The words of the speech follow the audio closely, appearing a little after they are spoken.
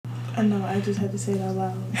I know, I just had to say it out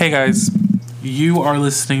loud. Hey guys, you are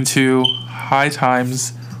listening to High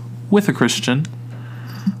Times with a Christian.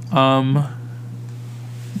 Hi,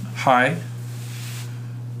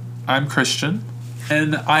 I'm Christian,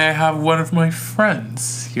 and I have one of my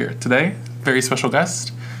friends here today. Very special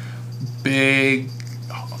guest. Big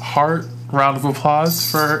heart round of applause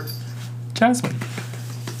for Jasmine.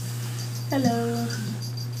 Hello.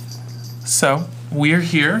 So, we are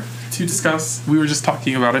here to discuss, we were just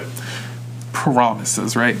talking about it,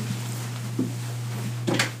 promises, right?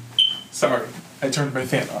 Sorry, I turned my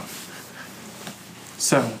fan off.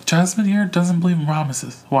 So, Jasmine here doesn't believe in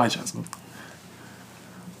promises. Why, Jasmine?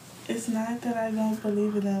 It's not that I don't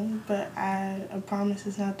believe in them, but a promise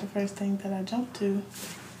is not the first thing that I jump to.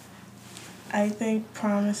 I think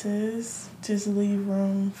promises just leave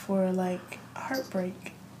room for, like,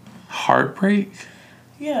 heartbreak. Heartbreak?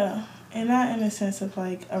 Yeah, and not in a sense of,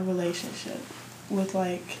 like, a relationship with,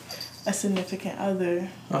 like, a significant other,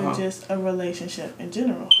 but just a relationship in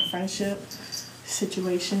general. Friendship,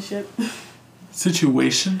 situationship.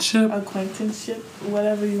 Situationship? Acquaintanceship,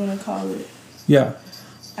 whatever you want to call it. Yeah.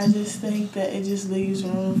 I just think that it just leaves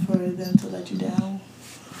room for them to let you down.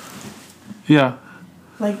 Yeah.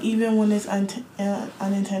 Like, even when it's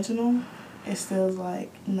unintentional, it still,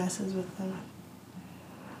 like, messes with them.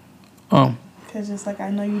 Oh. Because it's like, I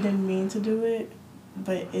know you didn't mean to do it,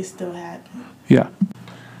 but it still happened. Yeah.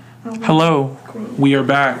 Hello. We are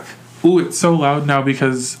back. Ooh, it's so loud now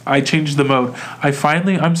because I changed the mode.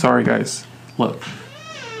 I'm sorry, guys. Look.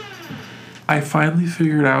 I finally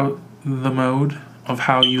figured out the mode of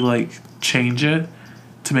how you, like, change it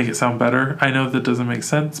to make it sound better. I know that doesn't make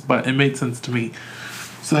sense, but it made sense to me.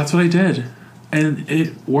 So that's what I did. And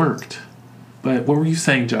it worked. But what were you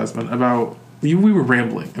saying, Jasmine, about... We were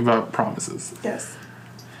rambling about promises. Yes.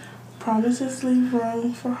 Promises leave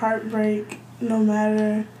room for heartbreak no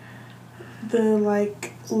matter the,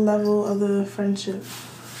 like, level of the friendship.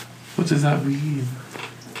 What does that mean?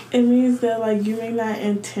 It means that, like, you may not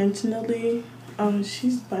intentionally...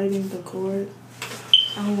 she's biting the cord.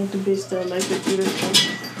 I don't want the bitch to electric through.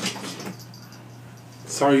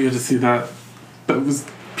 Sorry you had to see that. That was...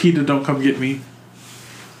 PETA, don't come get me.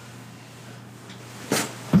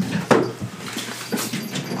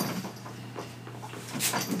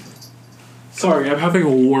 Sorry, I'm having a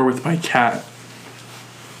war with my cat.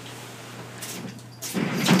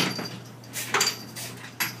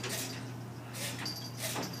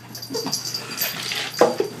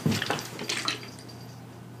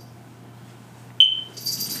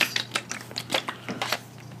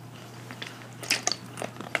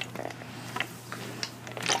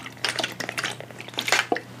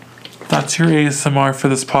 That's your ASMR for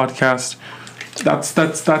this podcast. That's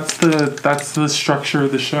the structure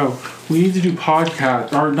of the show. We need to do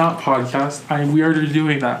podcast, or not podcast. We are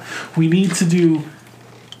doing that. We need to do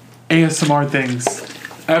ASMR things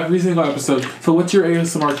every single episode. So, what's your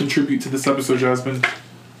ASMR contribute to this episode, Jasmine?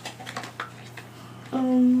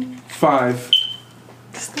 5.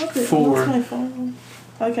 Stop it. 4. That's my phone.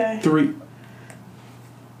 Okay. 3.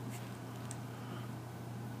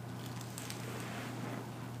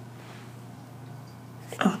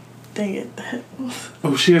 Dang it.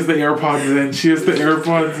 Oh, she has the AirPods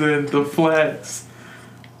in. The flex.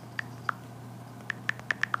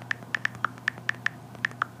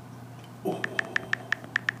 Oh.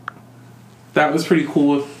 That was pretty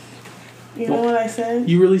cool. You know what I said?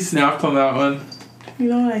 You really snapped on that one. You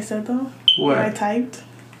know what I said, though? What? I typed.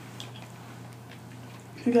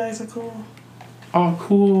 You guys are cool. Oh,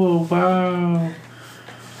 cool. Wow.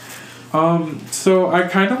 So I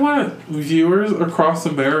kind of want viewers across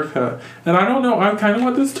America, and I don't know, I kind of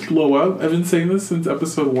want this to blow up. I've been saying this since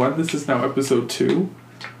episode 1. This is now episode 2.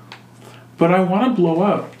 But I want to blow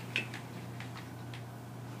up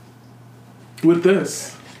with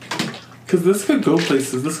this. Because this could go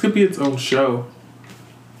places. This could be its own show.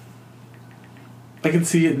 I can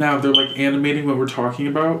see it now. They're, like, animating what we're talking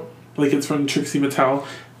about. Like, it's from Trixie Mattel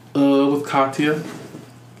with Katya.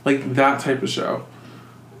 Like, that type of show.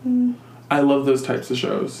 I love those types of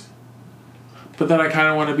shows. But then I kind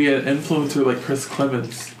of want to be an influencer like Chris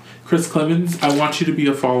Clemens. Chris Clemens, I want you to be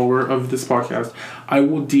a follower of this podcast. I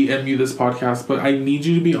will DM you this podcast, but I need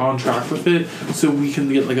you to be on track with it so we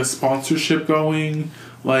can get, like, a sponsorship going,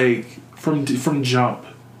 like, from Jump.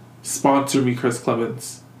 Sponsor me, Chris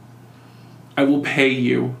Clemens. I will pay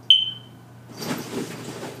you.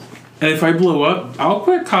 And if I blow up, I'll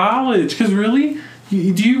quit college. Because really... Do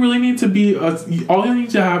you really need to be all you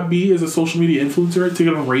need to be is a social media influencer to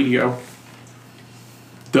get on radio?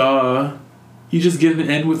 Duh. You just get an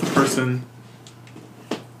end with a person.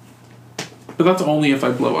 But that's only if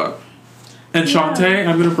I blow up. And Shantae,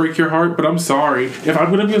 I'm gonna break your heart, but I'm sorry. If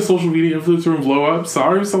I'm gonna be a social media influencer and blow up,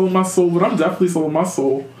 sorry I'm selling my soul, but I'm definitely selling my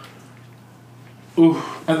soul. Ooh,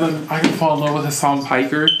 and then I can fall in love with Hassan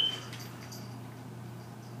Piker.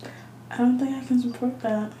 I don't think I can support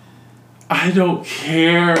that. I don't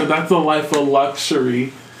care. That's a life of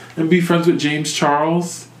luxury. And be friends with James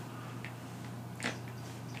Charles.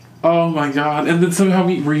 Oh my god. And then somehow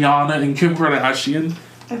meet Rihanna and Kim Kardashian.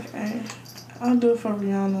 Okay. I'll do it for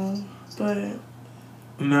Rihanna, but...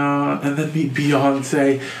 No, and then meet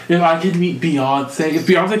Beyonce. If I could meet Beyonce, if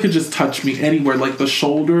Beyonce could just touch me anywhere, like the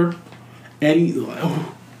shoulder,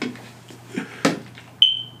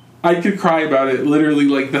 I could cry about it. Literally,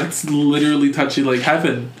 like, that's literally touching, like,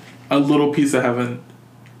 heaven. A little piece of heaven.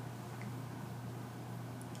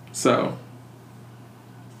 So.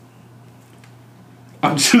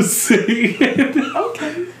 I'm just saying.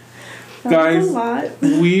 Okay. Guys, a lot.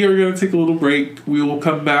 we are going to take a little break. We will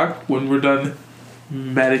come back when we're done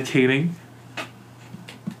meditating.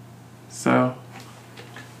 So,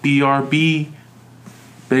 BRB,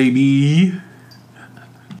 baby.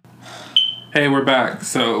 Hey, we're back.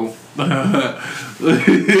 So, I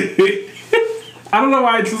don't know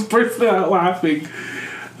why I just burst out laughing.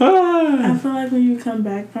 I feel like when you come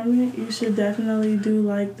back from it, you should definitely do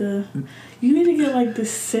like you need to get like the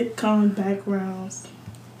sitcom backgrounds.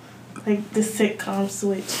 Like the sitcom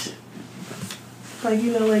switch. Like,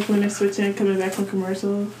 you know, like when they're switching and coming back from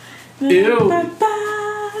commercials. Ew.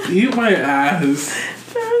 Bye-bye. Eat my ass.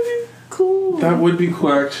 That would be cool. That would be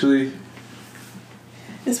cool, actually.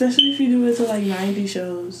 Especially if you do it to like 90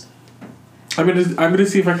 shows. I'm gonna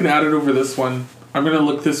see if I can add it over this one. I'm gonna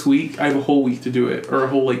look this week. I have a whole week to do it, or a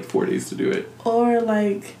whole like 4 days to do it. Or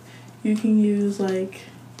like you can use like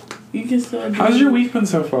you can still do. How's your week been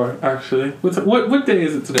so far? Actually, what day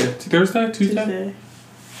is it today? Thursday, Tuesday.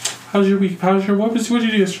 How's your week? What did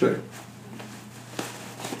you do yesterday?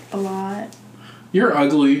 A lot. You're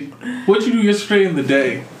ugly. What did you do yesterday in the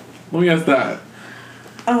day? Let me ask that.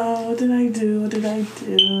 What did I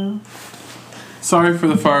do? Sorry for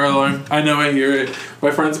the fire alarm. I know I hear it.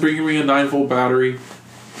 My friend's bringing me a 9-volt battery.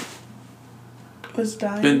 What's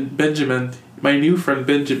dying? Benjamin. My new friend,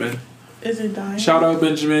 Benjamin. Is it dying? Shout out,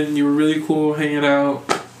 Benjamin. You were really cool hanging out.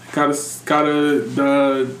 Gotta,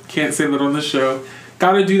 can't say that on the show.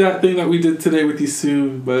 Gotta do that thing that we did today with you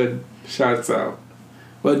soon, but shouts out.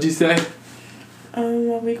 What'd you say?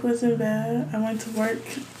 My week wasn't bad. I went to work.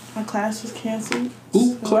 My class was canceled.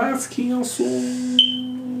 Ooh, class canceled.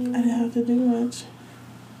 I didn't have to do much.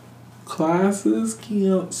 Classes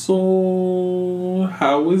canceled.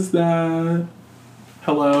 How was that?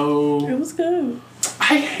 Hello. It was good.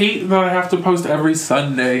 I hate that I have to post every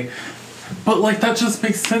Sunday. But, like, that just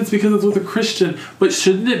makes sense because it's with a Christian. But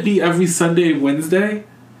shouldn't it be every Sunday and Wednesday?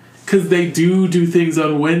 Because they do things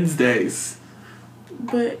on Wednesdays.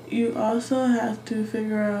 But you also have to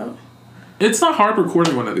figure out... It's not hard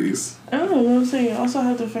recording one of these. I don't know what I'm saying. You also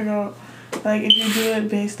have to figure out... Like, if you do it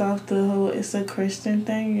based off the whole it's a Christian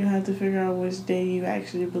thing, you have to figure out which day you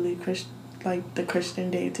actually believe the Christian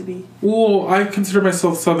day to be. Well, I consider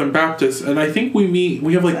myself Southern Baptist, and I think we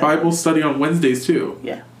have, like, Bible study on Wednesdays, too.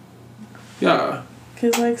 Yeah. Yeah.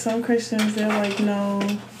 Because, like, some Christians, they're like, no...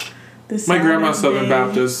 My grandma's Southern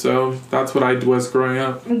Baptist, so that's what I was growing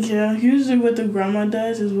up. Yeah, usually what the grandma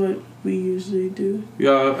does is what we usually do.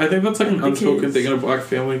 Yeah, I think that's, like an unspoken thing in a black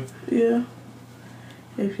family. Yeah.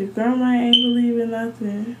 If your grandma ain't believing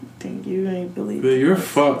nothing, then you ain't believing. But you're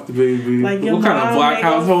fucked, baby. Like, what kind of black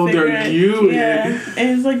household are you in? Yeah, and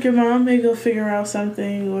it's like your mom may go figure out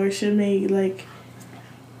something, or she may, like,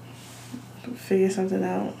 figure something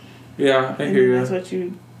out. Yeah, I hear you. That's what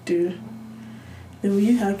you do. Then when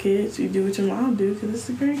you have kids, you do what your mom do, because it's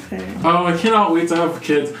a great parent. Oh, I cannot wait to have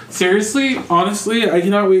kids. Seriously, honestly, I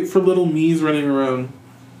cannot wait for little me's running around.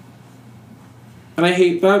 And I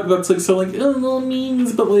hate that. That's like so like, oh, little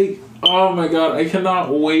me's, but like, oh my god, I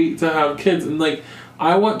cannot wait to have kids. And like,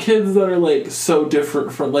 I want kids that are like so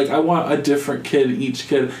different from, like, I want a different kid, each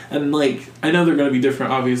kid. And like, I know they're going to be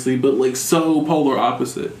different, obviously, but like so polar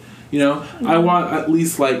opposite. You know? Mm-hmm. I want at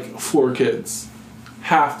least like 4 kids.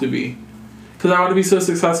 Have to be. Because I want to be so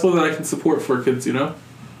successful that I can support 4 kids, you know?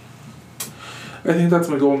 I think that's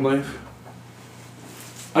my goal in life.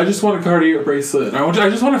 I just want a Cartier bracelet. I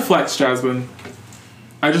just want to flex, Jasmine.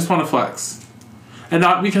 I just want to flex. And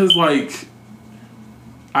not because, like,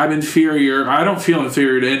 I'm inferior. I don't feel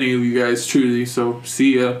inferior to any of you guys, truly, so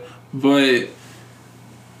see ya. But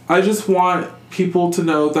I just want people to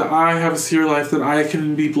know that I have a secure life, that I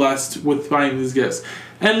can be blessed with buying these gifts.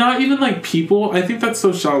 And not even, like, people. I think that's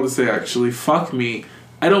so shallow to say, actually. Fuck me.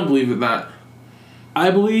 I don't believe in that.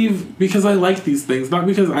 I believe because I like these things, not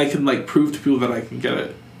because I can, like, prove to people that I can get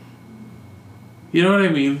it. You know what I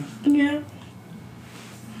mean? Yeah.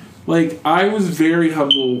 Like, I was very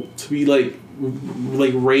humble to be, like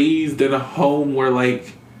raised in a home where,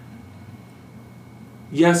 like,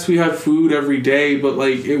 yes, we have food every day, but,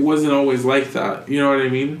 like, it wasn't always like that. You know what I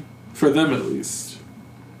mean? For them, at least.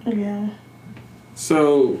 Yeah.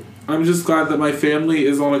 So, I'm just glad that my family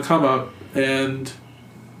is on a come-up, and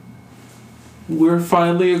we're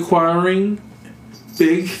finally acquiring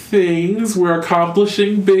big things. We're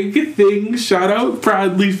accomplishing big things. Shout out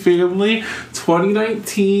Bradley family.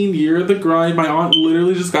 2019, year of the grind. My aunt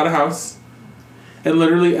literally just got a house. And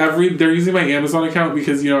literally they're using my Amazon account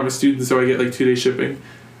because, you know, I'm a student, so I get, like, 2-day shipping.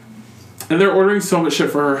 And they're ordering so much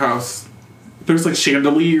shit for her house. There's, like,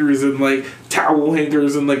 chandeliers and, like, towel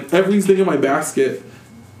hangers and, like, everything in my basket.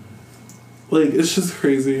 Like, it's just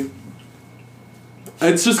crazy.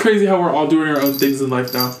 It's just crazy how we're all doing our own things in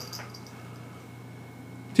life now.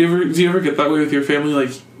 Do you ever get that way with your family?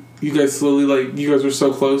 Like, you guys slowly, like, you guys are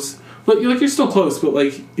so close. But, you're still close, but,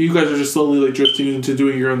 like, you guys are just slowly, like, drifting into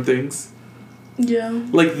doing your own things. Yeah.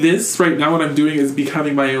 Like, this right now, what I'm doing is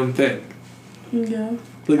becoming my own thing. Yeah.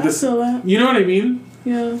 Like, I feel that. You know what I mean?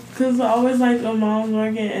 Yeah. Because I always, like, my mom's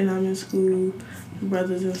working and I'm in school, my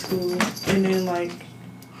brother's in school, and then, like,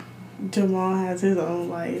 Jamal has his own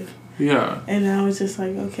life. Yeah. And now it's just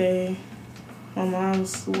like, okay, my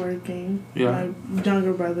mom's working. Yeah. My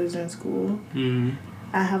younger brother's in school. Mm-hmm.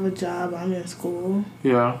 I have a job. I'm in school.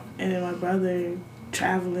 Yeah. And then my brother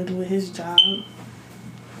traveling with his job.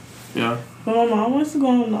 Yeah. But my mom wants to go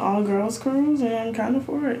on the all-girls cruise, and I'm kind of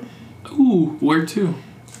for it. Ooh, where to?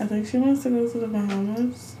 I think she wants to go to the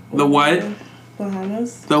Bahamas. The what?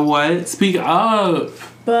 Bahamas. The what? Speak up.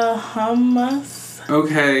 Bahamas.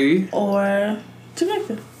 Okay. Or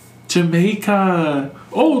Jamaica. Jamaica.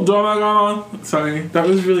 Oh, Domagon. Sorry, that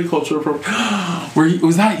was really cultural appropriate.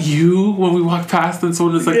 Was that you when we walked past and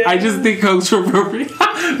someone was like, yeah. I just think cultural appropriate?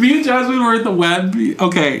 Me and Jasmine were at the web.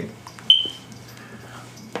 Okay.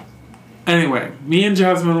 Anyway, me and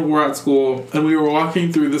Jasmine were at school and we were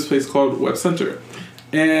walking through this place called Web Center.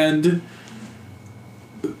 And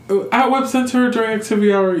at Web Center during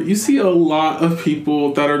activity hour, you see a lot of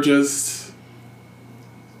people that are just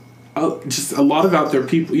a lot of out there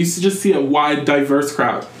people. You just see a wide, diverse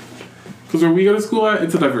crowd. Because where we go to school at,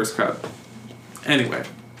 it's a diverse crowd. Anyway,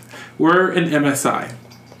 we're an MSI.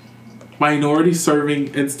 Minority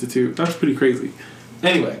Serving Institute. That's pretty crazy.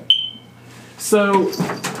 Anyway, so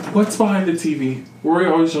what's behind the TV? Rory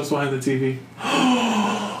always jumps behind the TV.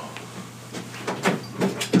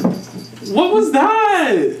 What was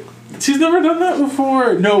that? She's never done that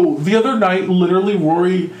before. No, the other night, literally,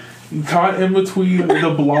 Rory got in between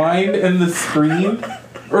the blind and the screen,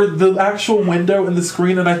 or the actual window and the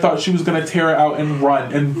screen, and I thought she was going to tear it out and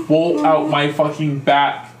run and bolt out my fucking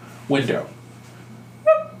back window.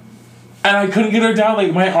 And I couldn't get her down.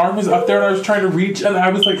 Like, my arm was up there and I was trying to reach, and I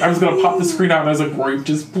was like, I was going to pop the screen out, and I was like, Rory,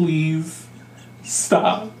 just please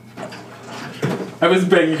stop. I was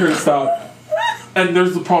begging her to stop. And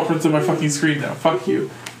there's the paw prints on my fucking screen now. Fuck you.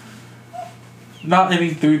 Not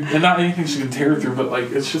anything she can tear through, but,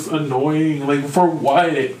 like, it's just annoying. Like, for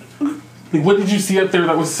what? Like, what did you see up there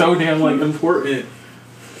that was so damn, like, important?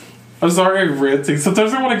 I'm sorry I'm ranting.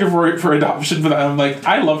 Sometimes I want to give Rory for adoption, but I'm like,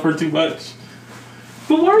 I love her too much.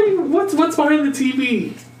 But why are you... What's behind the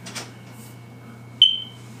TV?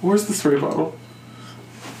 Where's the spray bottle?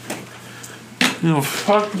 Oh,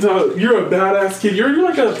 fuck the... You're a badass kid. You're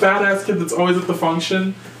like a badass kid that's always at the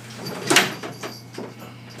function.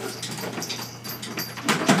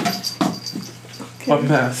 Okay. A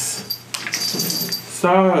mess.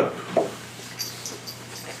 Stop.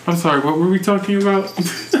 I'm sorry, what were we talking about?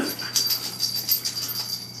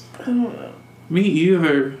 I don't know. Me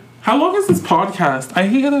either. How long is this podcast? I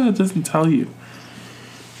hate that it doesn't tell you.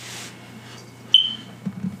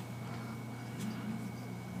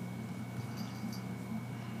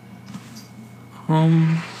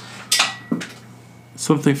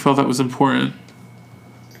 Something fell that was important.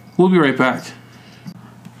 We'll be right back.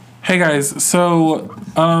 Hey guys, so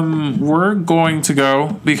we're going to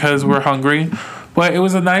go because we're hungry. But it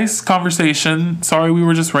was a nice conversation. Sorry we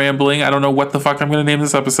were just rambling. I don't know what the fuck I'm going to name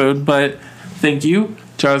this episode, but thank you,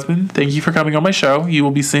 Jasmine. Thank you for coming on my show. You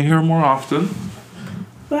will be seeing her more often.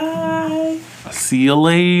 Bye. See you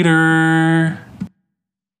later.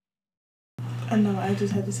 I know, I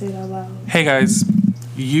just had to say it out loud. Hey guys,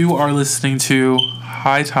 you are listening to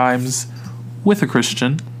High Times with a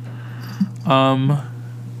Christian. Hi.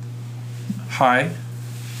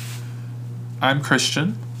 I'm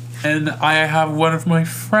Christian. And I have one of my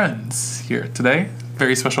friends here today.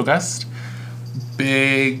 Very special guest.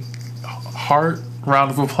 big heart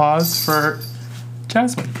round of applause for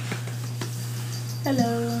Jasmine.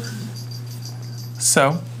 Hello.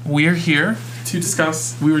 So, we are here to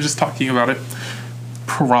discuss, we were just talking about it,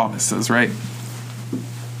 promises, right?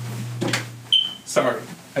 Sorry,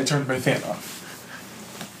 I turned my fan off.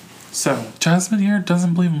 So, Jasmine here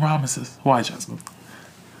doesn't believe in promises. Why, Jasmine?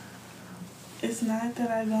 It's not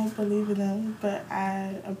that I don't believe in them, but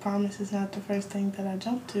a promise is not the first thing that I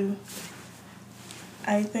jump to.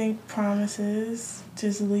 I think promises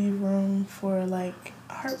just leave room for, like,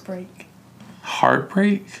 heartbreak.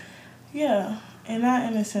 Heartbreak? Yeah, and not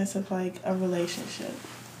in the sense of, like, a relationship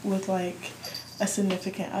with, like, a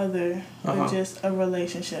significant other, or just a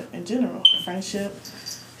relationship in general. Friendship,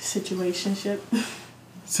 situationship.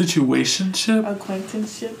 Situationship?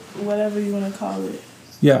 Acquaintanceship, whatever you want to call it.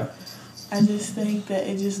 Yeah. I just think that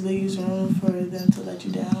it just leaves room for them to let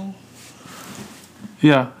you down.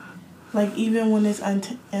 Yeah. Like, even when it's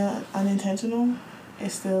unintentional, it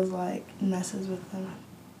still, like, messes with them.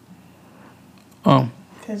 Oh.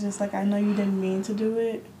 Because it's like, I know you didn't mean to do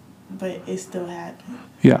it, but it still happened.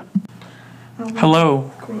 Yeah.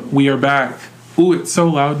 Hello. We are back. Ooh, it's so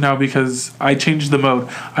loud now because I changed the mode.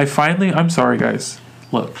 I'm sorry, guys.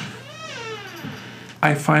 Look.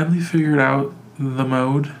 I finally figured out the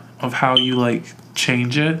mode of how you, like,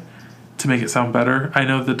 change it to make it sound better. I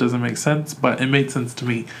know that doesn't make sense, but it made sense to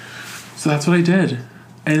me. So that's what I did.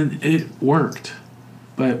 And it worked.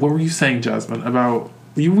 But what were you saying, Jasmine, about...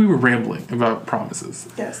 we were rambling about promises.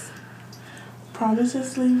 Yes.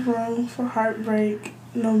 Promises leave room for heartbreak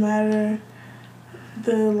no matter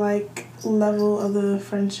the, like, level of the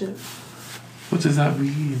friendship. What does that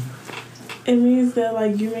mean? It means that,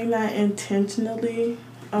 like, you may not intentionally...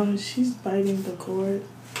 she's biting the cord.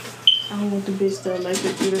 I don't want the bitch to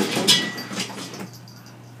electric through this thing.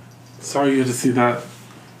 Sorry you had to see that.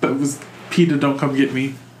 That was PETA, don't come get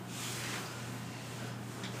me.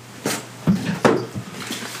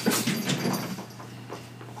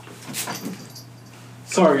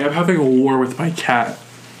 Sorry, I'm having a war with my cat.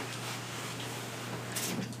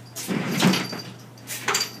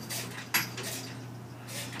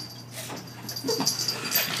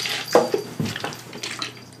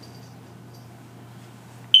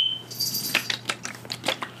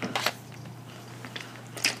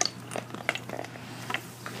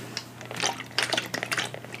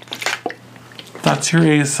 That's your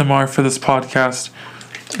ASMR for this podcast.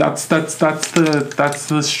 That's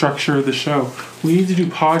the structure of the show. We need to do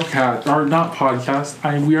podcast, or not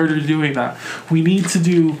podcast. We are doing that. We need to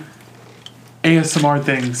do ASMR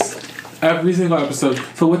things every single episode.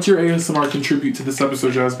 So, what's your ASMR contribute to this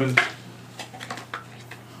episode, Jasmine?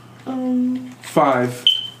 5.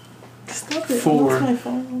 Stop it. 4. What's my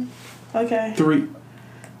phone? Okay. 3.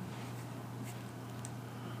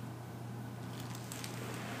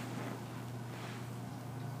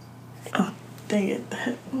 Dang it.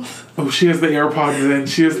 Oh, she has the AirPods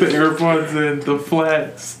in. The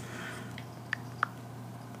flex.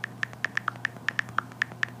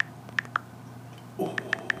 Oh.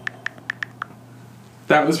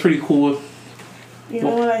 That was pretty cool. You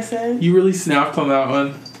know what I said? You really snapped on that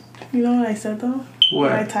one. You know what I said, though?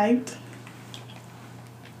 What? I typed.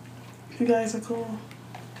 You guys are cool.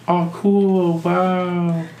 Oh, cool.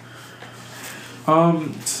 Wow.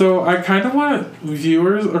 So I kind of want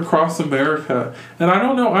viewers across America, and I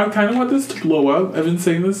don't know, I kind of want this to blow up. I've been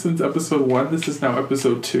saying this since episode 1. This is now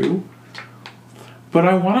episode 2. But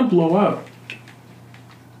I want to blow up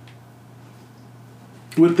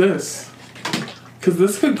with this. Because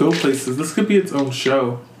this could go places. This could be its own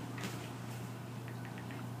show.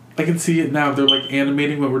 I can see it now. They're, like,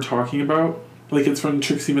 animating what we're talking about. Like, it's from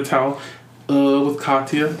Trixie Mattel with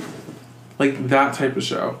Katya. Like, that type of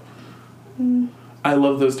show. I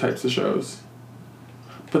love those types of shows.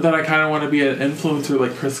 But then I kind of want to be an influencer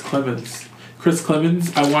like Chris Clemens. Chris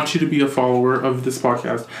Clemens, I want you to be a follower of this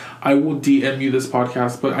podcast. I will DM you this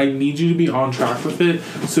podcast, but I need you to be on track with it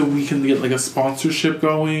so we can get, like, a sponsorship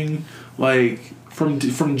going, like, from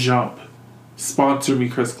Jump. Sponsor me,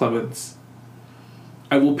 Chris Clemens.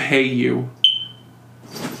 I will pay you.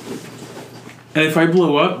 And if I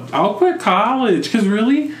blow up, I'll quit college. Because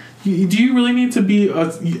really... do you really need to be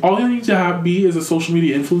all you need to be is a social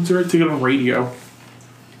media influencer to get on radio?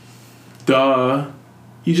 Duh.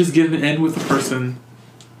 You just get an end with a person.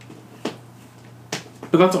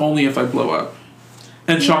 But that's only if I blow up.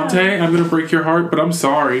 And Shantae, I'm going to break your heart, but I'm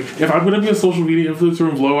sorry. If I'm going to be a social media influencer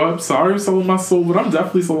and blow up, sorry I'm selling my soul, but I'm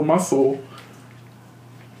definitely selling my soul.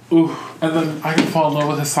 Ooh. And then I can fall in love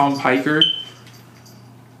with Hassan Piker.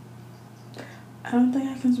 I don't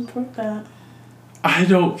think I can support that. I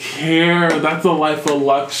don't care. That's a life of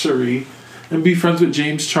luxury. and be friends with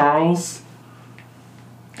James Charles.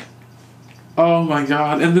 Oh my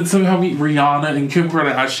god. And then somehow meet Rihanna and Kim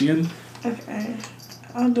Kardashian. Okay.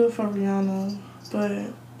 I'll do it for Rihanna,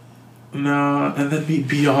 but... No, and then meet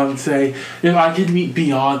Beyonce. If I could meet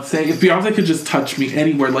Beyonce, if Beyonce could just touch me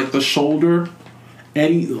anywhere, like the shoulder,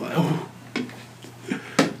 I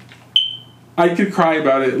could cry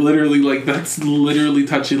about it. Literally, like, that's literally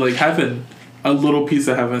touching, like, heaven. A little piece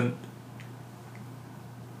of heaven.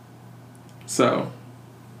 So.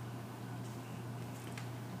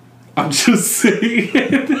 I'm just saying.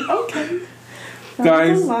 Okay.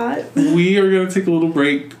 Guys, we are going to take a little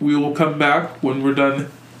break. We will come back when we're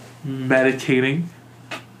done meditating.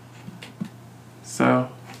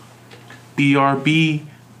 So, BRB,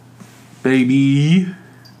 baby.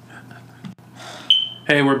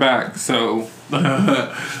 Hey, we're back. So,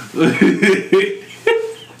 I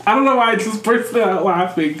don't know why I just burst out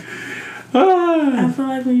laughing. I feel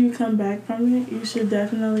like when you come back from it, you should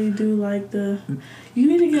definitely do like you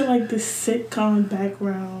need to get like the sitcom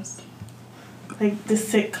backgrounds. Like the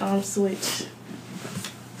sitcom switch.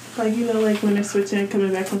 Like, you know, like when they're switching and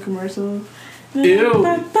coming back from commercials. Ew.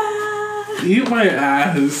 Like, bye. Eat my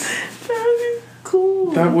ass. That would be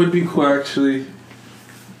cool. That would be cool, actually.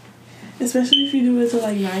 Especially if you do it to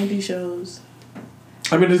like 90 shows.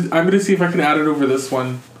 I'm gonna see if I can add it over this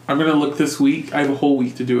one. I'm gonna look this week. I have a whole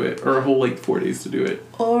week to do it, or a whole like 4 days to do it.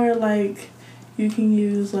 Or like you can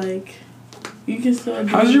use like you can still.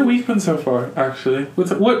 How's your week been so far? Actually,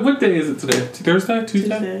 what day is it today? Thursday,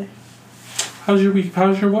 Tuesday. How's your week?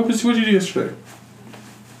 What did you do yesterday?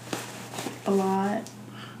 A lot.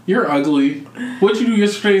 You're ugly. What did you do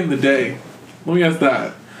yesterday in the day? Let me ask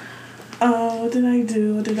that. What did I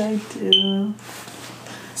do?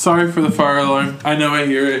 Sorry for the fire alarm. I know, I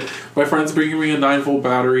hear it. My friend's bringing me a 9-volt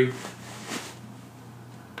battery.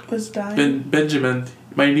 What's dying? Benjamin.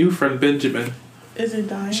 My new friend, Benjamin. Is it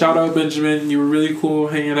dying? Shout out, Benjamin. You were really cool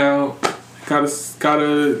hanging out. Gotta,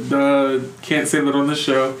 can't say that on the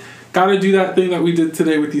show. Gotta do that thing that we did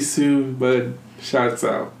today with you soon, but shouts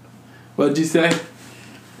out. What'd you say?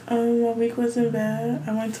 My week wasn't bad.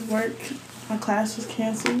 I went to work. My class was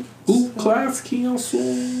canceled. Ooh, so class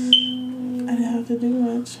canceled. I didn't have to do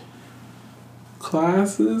much.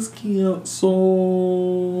 Classes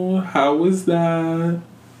canceled. How was that?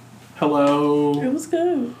 Hello? It was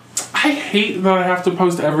good. I hate that I have to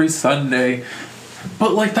post every Sunday.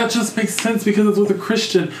 But, like, that just makes sense because it's with a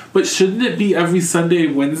Christian. But shouldn't it be every Sunday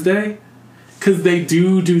and Wednesday? Because they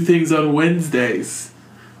do things on Wednesdays.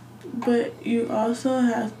 But you also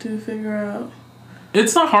have to figure out...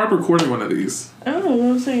 It's not hard recording one of these. I don't know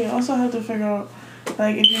what I'm saying. You also have to figure out...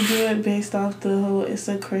 Like, if you do it based off the whole it's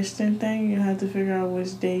a Christian thing, you have to figure out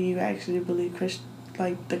which day you actually believe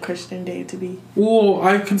the Christian day to be. Well,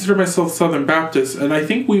 I consider myself Southern Baptist, and I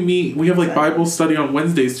think we have, like, Bible study on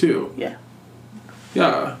Wednesdays, too. Yeah.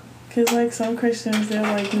 Yeah. Because, like, some Christians, they're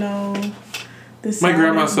like, no... My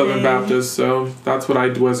grandma's Southern Baptist, so that's what I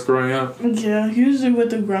was growing up. Yeah, usually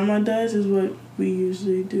what the grandma does is what we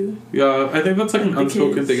usually do. Yeah, I think that's, like, an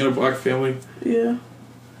unspoken thing in a black family. Yeah.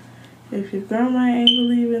 If your grandma ain't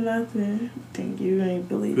believing nothing, then you ain't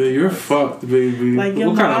believing. You're fucked, baby. Like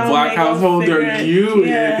what kind of black household are you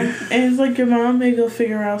in? And it's like your mom may go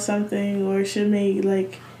figure out something, or she may,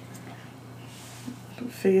 like,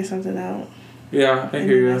 figure something out. Yeah, I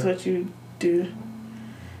hear you. That's what you do.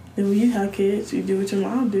 Then when you have kids, you do what your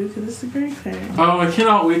mom do, because it's a great parent. Oh, I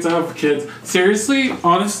cannot wait to have kids. Seriously,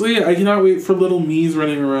 honestly, I cannot wait for little me's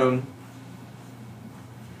running around.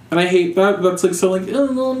 And I hate that. That's like so like, oh,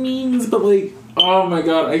 little memes, but like, oh my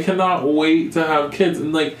god, I cannot wait to have kids.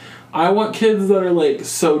 And like, I want kids that are like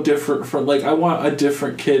so different from, like, I want a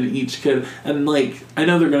different kid, each kid. And like, I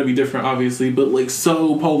know they're going to be different, obviously, but like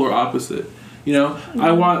so polar opposite. You know? Mm-hmm.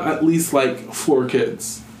 I want at least like 4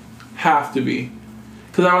 kids. Have to be.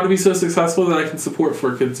 Because I want to be so successful that I can support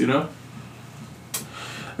 4 kids, you know?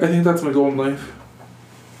 I think that's my goal in life.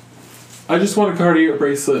 I just want a Cartier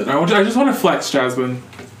bracelet. I just want to flex, Jasmine.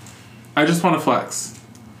 I just want to flex.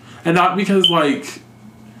 And not because, like,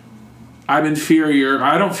 I'm inferior.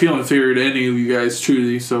 I don't feel inferior to any of you guys,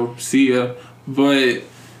 truly, so see ya. But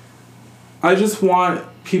I just want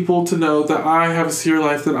people to know that I have a secure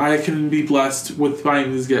life, that I can be blessed with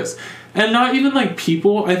buying these gifts. And not even, like,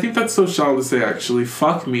 people. I think that's so shallow to say, actually.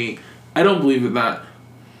 Fuck me. I don't believe in that.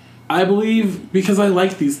 I believe because I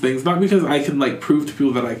like these things, not because I can, like, prove to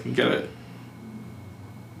people that I can get it.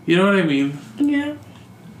 You know what I mean? Yeah.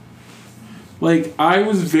 Like, I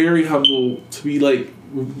was very humble to be, like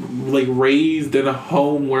raised in a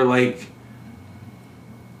home where, like,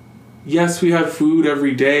 yes, we had food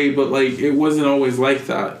every day, but, like, it wasn't always like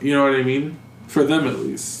that. You know what I mean? For them, at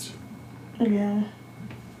least. Yeah.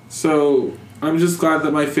 So I'm just glad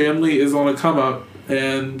that my family is on a come up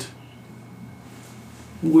and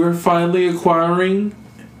we're finally acquiring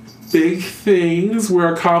big things.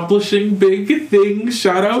 We're accomplishing big things.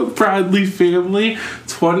 Shout out Bradley family.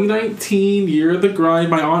 2019, year of the grind.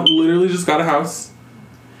 My aunt literally just got a house.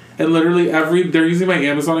 And literally they're using my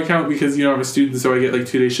Amazon account because, you know, I'm a student, so I get like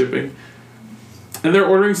 2-day shipping. And they're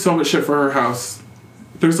ordering so much shit for her house.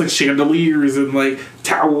 There's like chandeliers and like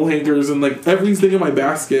towel hangers and like everything in my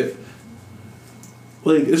basket.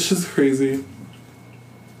 Like, it's just crazy.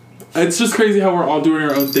 It's just crazy how we're all doing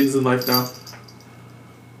our own things in life now.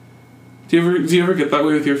 Do you ever get that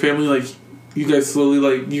way with your family? Like, you guys slowly,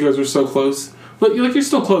 like, you guys are so close. But, like, you're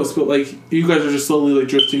still close, but, like, you guys are just slowly, like,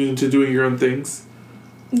 drifting into doing your own things.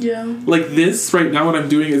 Yeah. Like, this, right now, what I'm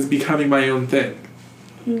doing is becoming my own thing.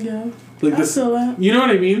 Yeah. Like, this, I feel that. You know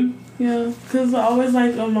what I mean? Yeah. Because I always,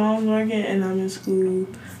 like, my mom's working and I'm in school.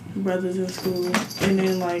 My brother's in school. And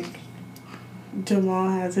then, like, Jamal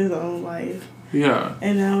has his own life. Yeah.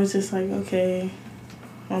 And now it's just like, okay,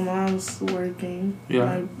 my mom's working.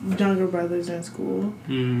 Yeah. My younger brother's in school.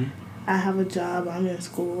 Mm-hmm. I have a job. I'm in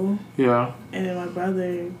school. Yeah. And then my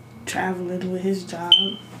brother traveling with his job.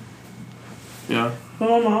 Yeah. But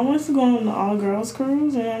my mom wants to go on the all-girls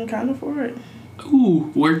cruise, and I'm kind of for it. Ooh,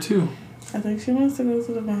 where to? I think she wants to go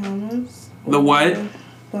to the Bahamas. The what?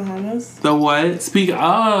 Bahamas. The what? Speak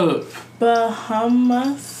up.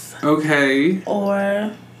 Bahamas. Okay.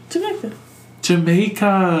 Or Jamaica.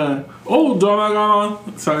 Jamaica. Oh, don't I got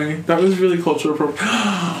on? Sorry, that was really cultural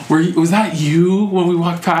appropriate. Was that you when we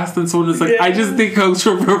walked past and someone was like, yeah. I just think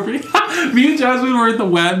cultural appropriate? Me and Jasmine were at the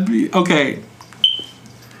web. Okay.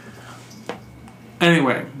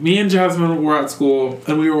 Anyway, me and Jasmine were at school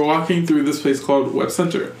and we were walking through this place called Web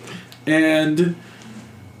Center. And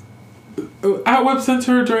at Web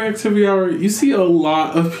Center during activity hour, you see a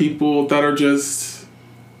lot of people that are just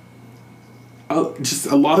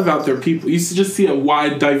a lot of out there people. You just see a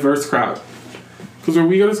wide, diverse crowd. Because where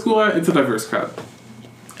we go to school at, it's a diverse crowd.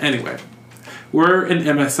 Anyway, we're an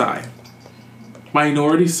MSI.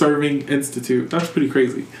 Minority Serving Institute. That's pretty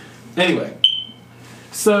crazy. Anyway,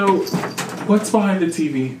 so what's behind the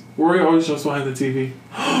TV? Rory always jumps behind the TV.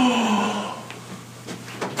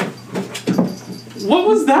 What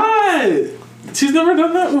was that? She's never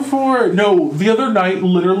done that before. No, the other night,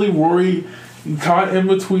 literally, Rory caught in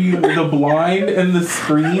between the blind and the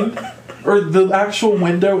screen, or the actual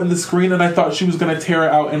window and the screen, and I thought she was gonna tear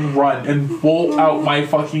it out and run and bolt out my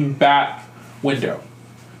fucking back window.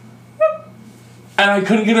 And I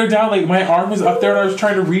couldn't get her down. Like, my arm was up there and I was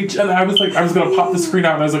trying to reach, and I was like, I was gonna pop the screen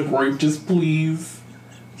out, and I was like, Rory, just please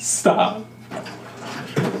stop.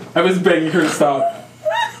 I was begging her to stop.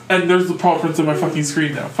 And there's the paw prints on my fucking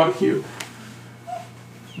screen now. Fuck you.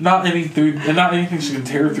 Not anything she can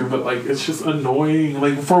tear through, but, like, it's just annoying.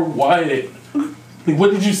 Like, for what? Like,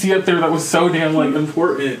 what did you see up there that was so damn, like,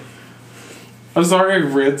 important? I'm sorry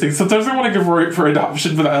I'm ranting. Sometimes I want to give Rory for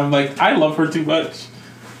adoption, but I'm like, I love her too much.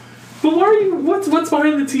 But why are you... What's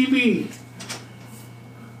behind the TV?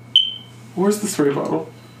 Where's the spray bottle?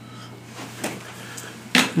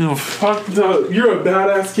 Oh, fuck the... You're a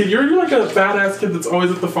badass kid. You're like a badass kid that's always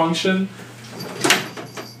at the function.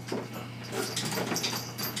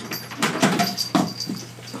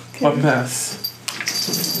 A mess.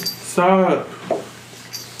 Stop.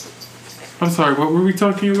 I'm sorry, what were we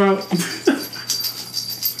talking about?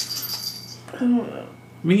 I don't know.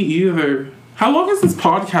 Me either. How long is this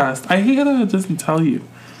podcast? I hate that it doesn't tell you.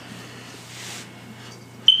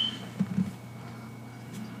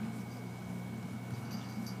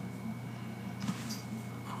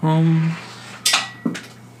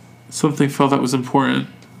 Something fell that was important.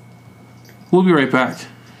 We'll be right back.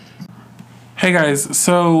 Hey guys,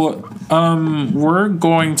 so we're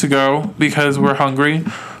going to go because we're hungry,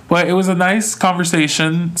 but it was a nice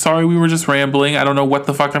conversation. Sorry we were just rambling. I don't know what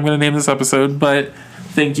the fuck I'm going to name this episode, but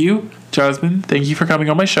thank you, Jasmine. Thank you for coming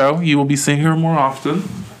on my show. You will be seeing her more often.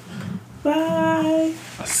 Bye.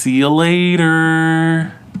 See you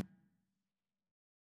later.